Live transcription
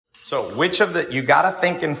So which of the, you got to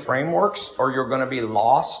think in frameworks or you're going to be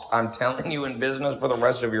lost, I'm telling you, in business for the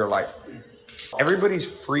rest of your life. Everybody's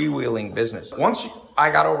freewheeling business. Once I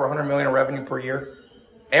got over 100 million in revenue per year,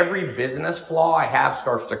 every business flaw I have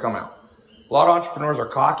starts to come out. A lot of entrepreneurs are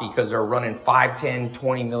cocky because they're running 5, 10,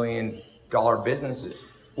 $20 million businesses,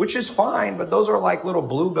 which is fine, but those are like little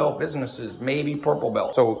blue belt businesses, maybe purple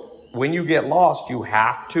belt. So when you get lost, you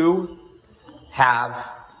have to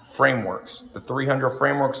have frameworks, the 300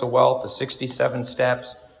 frameworks of wealth, the 67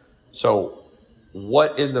 steps. So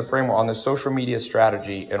what is the framework on the social media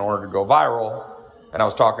strategy in order to go viral? And I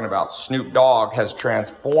was talking about Snoop Dogg has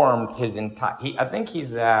transformed his entire, I think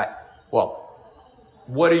he's at, well,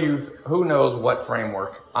 who knows what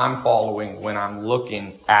framework I'm following when I'm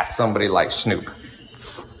looking at somebody like Snoop?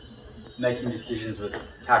 Making decisions with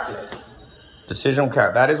calculators.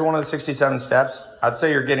 That is one of the 67 steps. I'd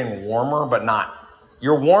say you're getting warmer, but not.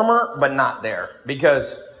 You're warmer, but not there,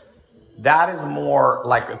 because that is more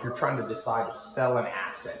like if you're trying to decide to sell an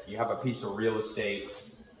asset. You have a piece of real estate.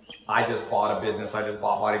 I just bought a business. I just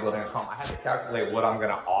bought bodybuilding.com. I had to calculate what I'm going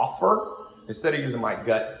to offer. Instead of using my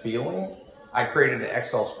gut feeling, I created an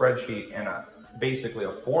Excel spreadsheet and basically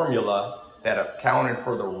a formula that accounted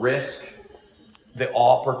for the risk, the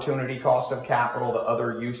opportunity cost of capital, the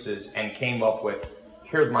other uses, and came up with,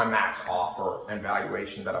 here's my max offer and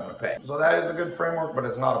valuation that I'm going to pay. So that is a good framework, but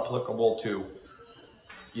it's not applicable to,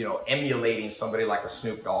 you know, emulating somebody like a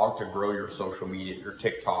Snoop Dogg to grow your social media, your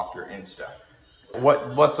TikTok, your Insta.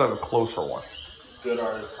 What's a closer one? Good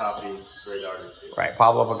artist copy, great artist steal. Right,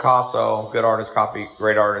 Pablo Picasso, good artist copy,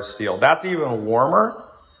 great artist steal. That's even warmer,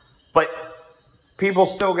 but people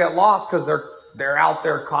still get lost because they're out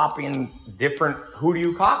there copying different. Who do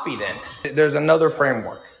you copy then? There's another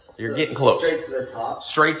framework. You're getting close. Straight to the top.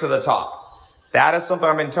 Straight to the top. That is something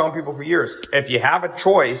I've been telling people for years. If you have a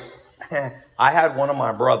choice, I had one of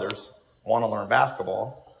my brothers want to learn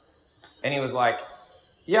basketball, and he was like,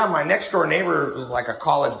 yeah, my next door neighbor was like a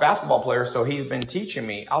college basketball player, so he's been teaching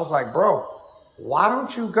me. I was like, bro, why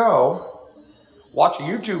don't you go watch a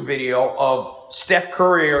YouTube video of Steph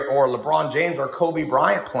Curry or LeBron James or Kobe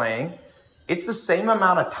Bryant playing? It's the same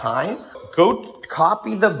amount of time. Go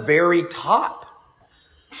copy the very top.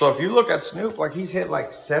 So if you look at Snoop, like he's hit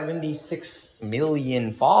like 76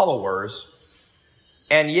 million followers.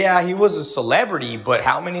 And yeah, he was a celebrity, but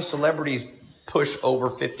how many celebrities push over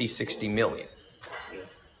 50, 60 million?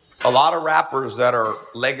 A lot of rappers that are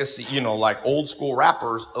legacy, you know, like old school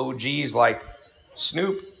rappers, OGs like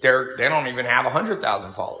Snoop, they don't even have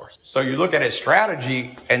 100,000 followers. So you look at his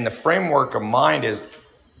strategy, and the framework of mind is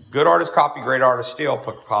good artist copy, great artist steal.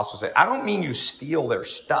 Picasso said, I don't mean you steal their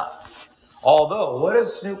stuff. Although, what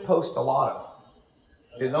does Snoop post a lot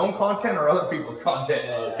of? His own content or other people's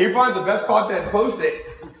content? He finds the best content and posts it.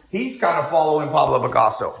 He's kind of following Pablo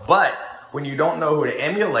Picasso. But when you don't know who to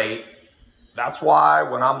emulate, that's why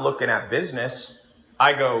when I'm looking at business,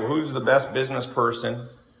 I go, who's the best business person?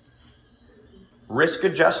 Risk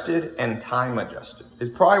adjusted and time adjusted. It's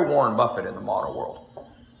probably Warren Buffett in the modern world.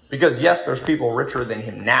 Because yes, there's people richer than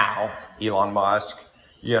him now, Elon Musk,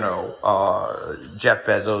 you know, Jeff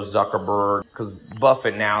Bezos, Zuckerberg, because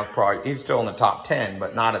Buffett now is probably, he's still in the top 10,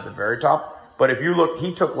 but not at the very top. But if you look,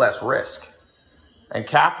 he took less risk. And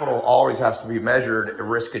capital always has to be measured at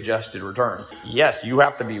risk-adjusted returns. Yes, you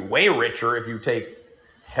have to be way richer if you take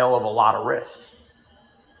hell of a lot of risks.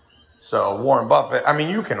 So Warren Buffett, I mean,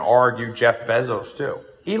 you can argue Jeff Bezos too.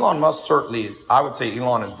 Elon Musk certainly, I would say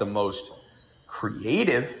Elon is the most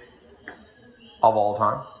creative of all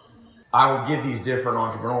time. I would give these different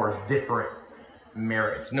entrepreneurs different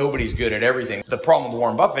merits. Nobody's good at everything. The problem with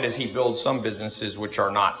Warren Buffett is he builds some businesses which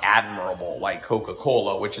are not admirable, like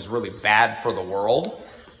Coca-Cola, which is really bad for the world.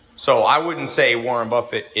 So I wouldn't say Warren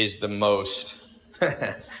Buffett is the most,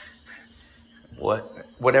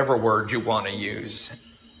 whatever word you want to use.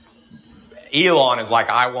 Elon is like,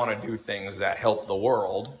 I want to do things that help the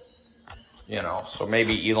world, you know, so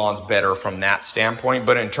maybe Elon's better from that standpoint.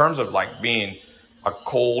 But in terms of like being a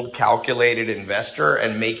cold, calculated investor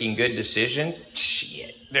and making good decisions,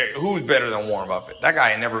 shit, who's better than Warren Buffett? That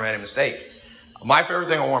guy never made a mistake. My favorite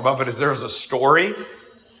thing on Warren Buffett is there's a story.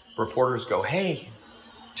 Reporters go, hey,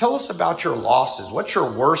 tell us about your losses. What's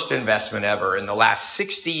your worst investment ever in the last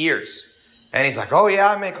 60 years? And he's like, oh yeah,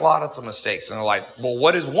 I make lots of mistakes. And they're like, well,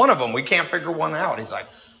 what is one of them? We can't figure one out. He's like,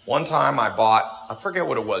 one time I bought, I forget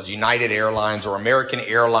what it was, United Airlines or American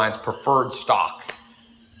Airlines preferred stock.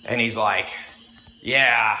 And he's like,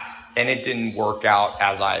 yeah, and it didn't work out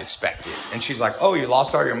as I expected. And she's like, oh, you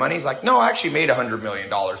lost all your money? He's like, no, I actually made $100 million.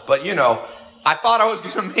 But you know, I thought I was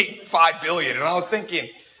going to make $5 billion. And I was thinking,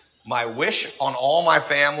 my wish on all my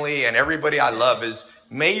family and everybody I love is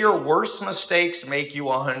May your worst mistakes make you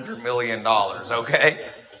 $100 million, okay?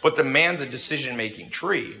 But the man's a decision-making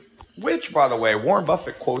tree, which, by the way, Warren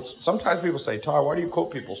Buffett quotes. Sometimes people say, Ty, why do you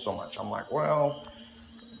quote people so much? I'm like, well,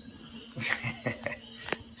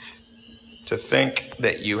 to think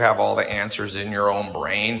that you have all the answers in your own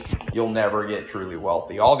brain, you'll never get truly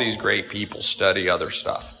wealthy. All these great people study other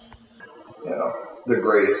stuff. You know, the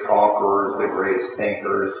greatest conquerors, the greatest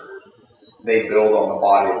thinkers, they build on the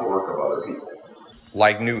body of work of other people.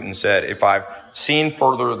 Like Newton said, if I've seen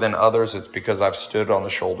further than others, it's because I've stood on the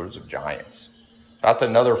shoulders of giants. That's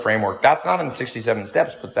another framework. That's not in the 67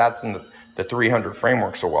 steps, but that's in the 300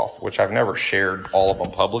 frameworks of wealth, which I've never shared all of them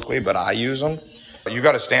publicly, but I use them. You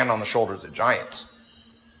got to stand on the shoulders of giants.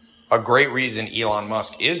 A great reason Elon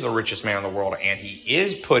Musk is the richest man in the world, and he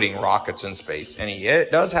is putting rockets in space, and he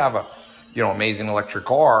does have a, amazing electric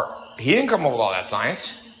car. He didn't come up with all that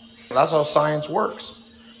science. That's how science works.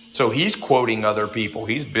 So he's quoting other people.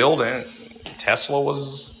 He's building. Tesla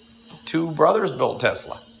was 2 brothers built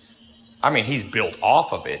Tesla. I mean, he's built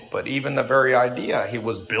off of it, but even the very idea, he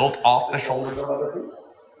was built off the shoulders of other people.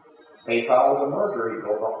 PayPal was a merger. He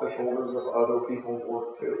built off the shoulders of other people's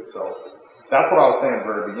work too. So that's what I was saying at the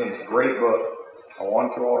very beginning. It's a great book. I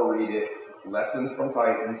want you all to read it. Lessons from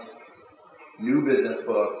Titans. New business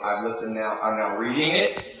book. I'm now reading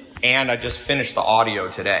it, and I just finished the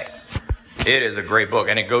audio today. It is a great book,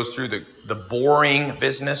 and it goes through the boring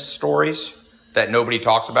business stories that nobody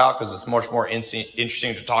talks about, because it's much more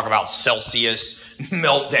interesting to talk about Celsius,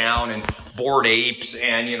 Meltdown, and Bored Apes,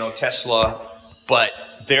 and Tesla. But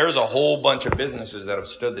there's a whole bunch of businesses that have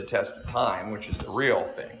stood the test of time, which is the real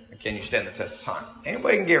thing. Can you stand the test of time?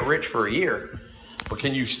 Anybody can get rich for a year, but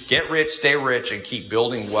can you get rich, stay rich, and keep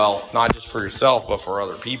building wealth, not just for yourself, but for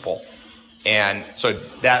other people? And so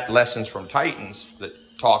that Lessons from Titans that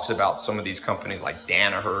talks about some of these companies like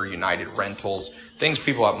Danaher, United Rentals, things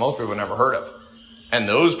most people never heard of. And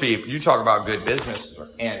those people, you talk about good business,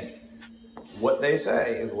 and what they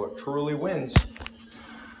say is what truly wins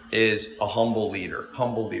is a humble leader,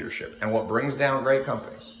 humble leadership. And what brings down great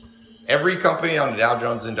companies. Every company on the Dow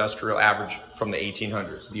Jones Industrial Average from the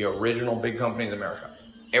 1800s, the original big companies in America,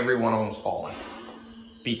 every one of them's fallen.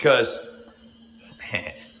 Because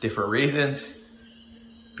different reasons,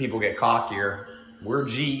 people get cockier. We're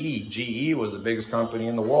GE. GE was the biggest company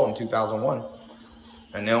in the world in 2001.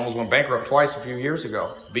 And they almost went bankrupt twice a few years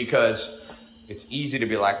ago, because it's easy to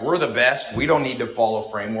be like, we're the best. We don't need to follow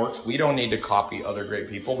frameworks. We don't need to copy other great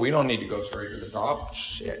people. We don't need to go straight to the top.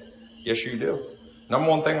 Shit. Yes, you do. Number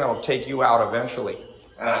one thing that'll take you out eventually.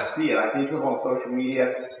 And I see it. I see people on social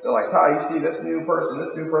media. They're like, Ty, you see this new person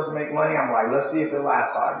make money? I'm like, let's see if it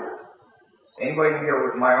lasts 5 years. Anybody can get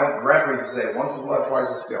rich. My own grandpa used to say, once is luck, twice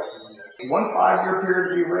is skill. 1 5-year period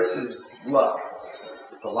to be rich is luck.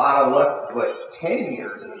 It's a lot of luck, but 10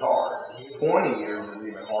 years is hard. 20 years is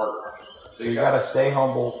even harder. So you got to stay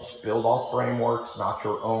humble, build off frameworks, not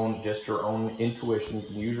your own, just your own intuition. You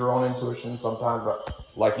can use your own intuition sometimes, but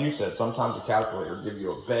like you said, sometimes a calculator will give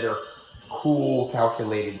you a better, cool,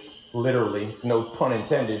 calculated, literally, no pun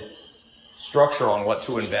intended, structure on what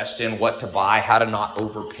to invest in, what to buy, how to not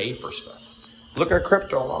overpay for stuff. Look at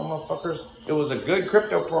crypto. A lot of motherfuckers, it was a good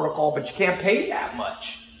crypto protocol, but you can't pay that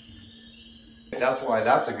much. That's why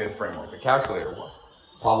that's a good framework, the calculator one.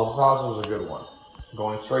 Pablo Picasso was a good one.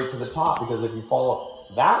 Going straight to the top, because if you follow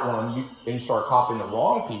that one, you start copying the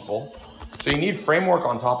wrong people. So you need framework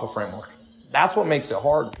on top of framework. That's what makes it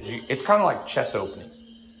hard. It's kind of like chess openings.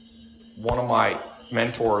 One of my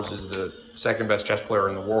mentors is the second best chess player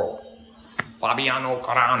in the world, Fabiano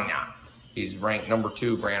Caruana. He's ranked number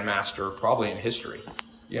 2 grandmaster probably in history.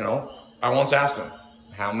 I once asked him,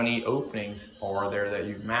 how many openings are there that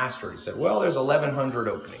you've mastered? He said, well, there's 1,100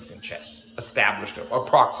 openings in chess, established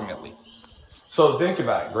approximately. So think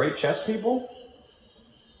about it. Great chess people,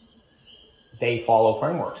 they follow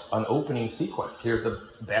frameworks, an opening sequence. Here's the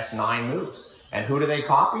best 9 moves. And who do they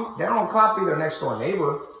copy? They don't copy their next door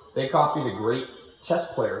neighbor. They copy the great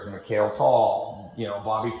chess players, Mikhail Tal,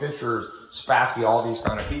 Bobby Fischer, Spassky, all these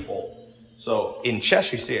kind of people. So in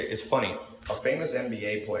chess, you see it. It's funny. A famous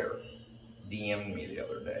NBA player DM'd me the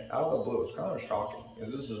other day. Out of the blue. It's kind of shocking,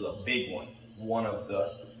 because this is a big one. One of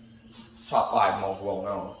the top 5 most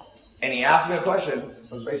well-known. And he asked me a question.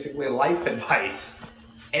 It was basically life advice.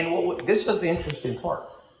 And this is the interesting part.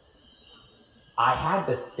 I had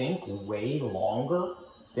to think way longer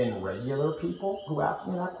than regular people who asked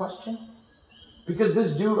me that question, because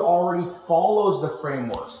this dude already follows the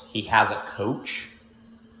frameworks. He has a coach.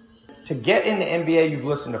 To get in the NBA, you've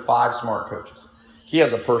listened to 5 smart coaches. He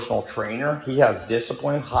has a personal trainer. He has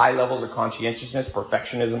discipline, high levels of conscientiousness,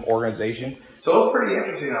 perfectionism, organization. So it was pretty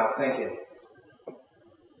interesting. I was thinking,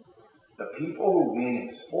 The people who win in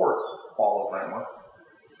sports follow frameworks.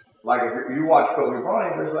 Like if you watch Kobe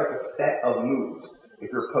Bryant, there's like a set of moves.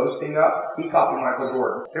 If you're posting up, he copied Michael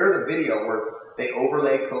Jordan. There's a video where they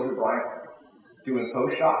overlaid Kobe Bryant doing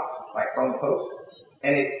post shots, like from the post,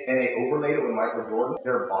 and they overlaid it with Michael Jordan.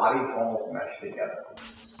 Their bodies almost meshed together.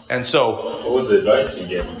 And so, what was the advice you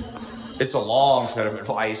gave him? It's a long set of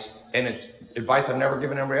advice, and it's advice I've never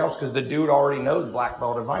given anybody else because the dude already knows black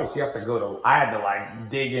belt advice. You have to go to, I had to like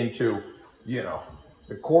dig into, you know,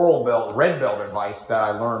 the coral belt, red belt advice that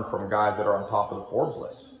I learned from guys that are on top of the Forbes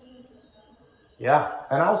list. Yeah,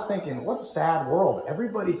 and I was thinking, what a sad world.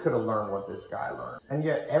 Everybody could have learned what this guy learned. And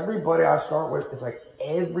yet everybody I start with, it's like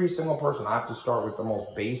every single person, I have to start with the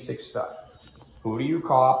most basic stuff. Who do you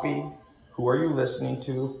copy? Who are you listening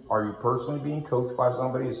to? Are you personally being coached by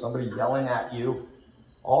somebody? Is somebody yelling at you?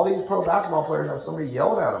 All these pro basketball players have somebody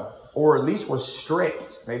yelled at them, or at least were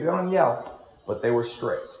strict. Maybe they don't yell, but they were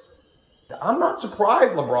strict. I'm not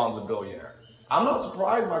surprised LeBron's a billionaire. I'm not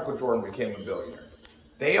surprised Michael Jordan became a billionaire.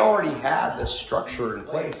 They already had the structure in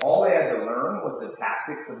place. All they had to learn was the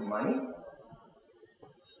tactics of money.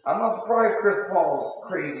 I'm not surprised Chris Paul's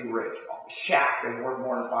crazy rich. Shaq is worth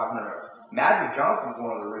more than $500 million. Magic Johnson's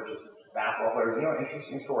one of the richest basketball players. You know,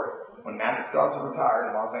 interesting story. When Magic Johnson retired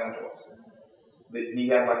in Los Angeles, he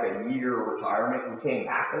had like a year of retirement. He came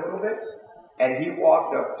back a little bit, and he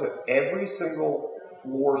walked up to every single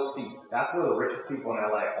floor seat. That's where the richest people in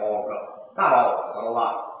LA all go. Not all of them, but a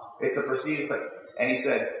lot. It's a prestigious place. And he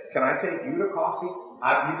said, can I take you to coffee?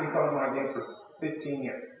 You can come to my game for 15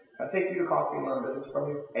 years. I'll take you to coffee and learn business from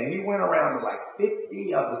you. And he went around with like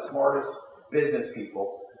 50 of the smartest business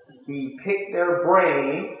people. He picked their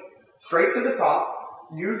brain straight to the top.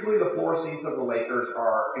 Usually the floor seats of the Lakers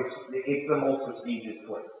it's the most prestigious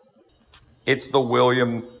place. It's the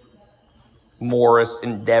William Morris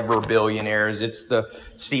Endeavor billionaires. It's the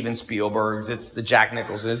Steven Spielbergs. It's the Jack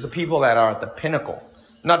Nicholsons. It's the people that are at the pinnacle,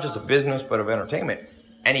 not just of business, but of entertainment.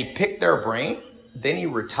 And he picked their brain. Then he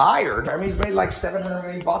retired. I mean, he's made like $700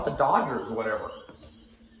 million. He bought the Dodgers or whatever.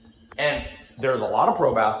 And there's a lot of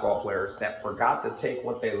pro basketball players that forgot to take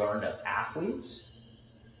what they learned as athletes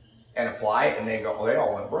and apply it, and they go, well, they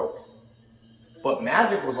all went broke. But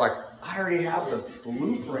Magic was like, I already have the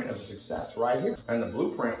blueprint of success right here. And the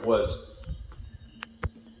blueprint was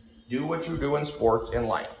do what you do in sports in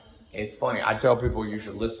life. It's funny, I tell people you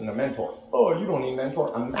should listen to mentors. Oh, you don't need a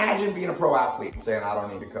mentor. Imagine being a pro athlete and saying, I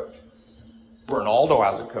don't need a coach. Ronaldo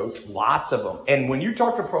has a coach, lots of them. And when you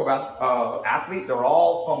talk to pro athlete, they're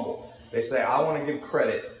all humble. They say, I want to give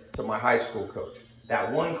credit to my high school coach, that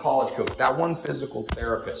one college coach, that one physical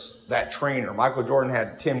therapist, that trainer. Michael Jordan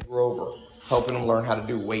had Tim Grover helping him learn how to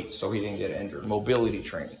do weights so he didn't get injured, mobility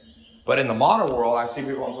training. But in the modern world, I see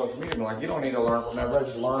people on social media being like, you don't need to learn from everybody,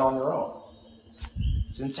 just learn on your own.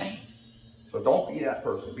 It's insane. So don't be that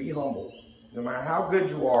person. Be humble. No matter how good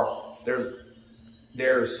you are,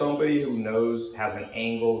 there's somebody who knows, has an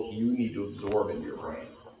angle you need to absorb into your brain.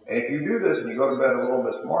 And if you do this and you go to bed a little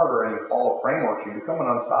bit smarter and you follow frameworks, you become an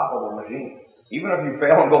unstoppable machine. Even if you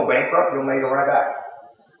fail and go bankrupt, you'll make it right back.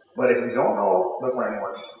 But if you don't know the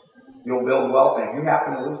frameworks, you'll build wealth, and if you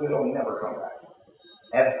happen to lose it, it'll never come back.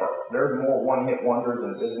 Ever. There's more one-hit wonders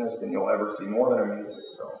in business than you'll ever see, more than in music.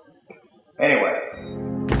 So, anyway.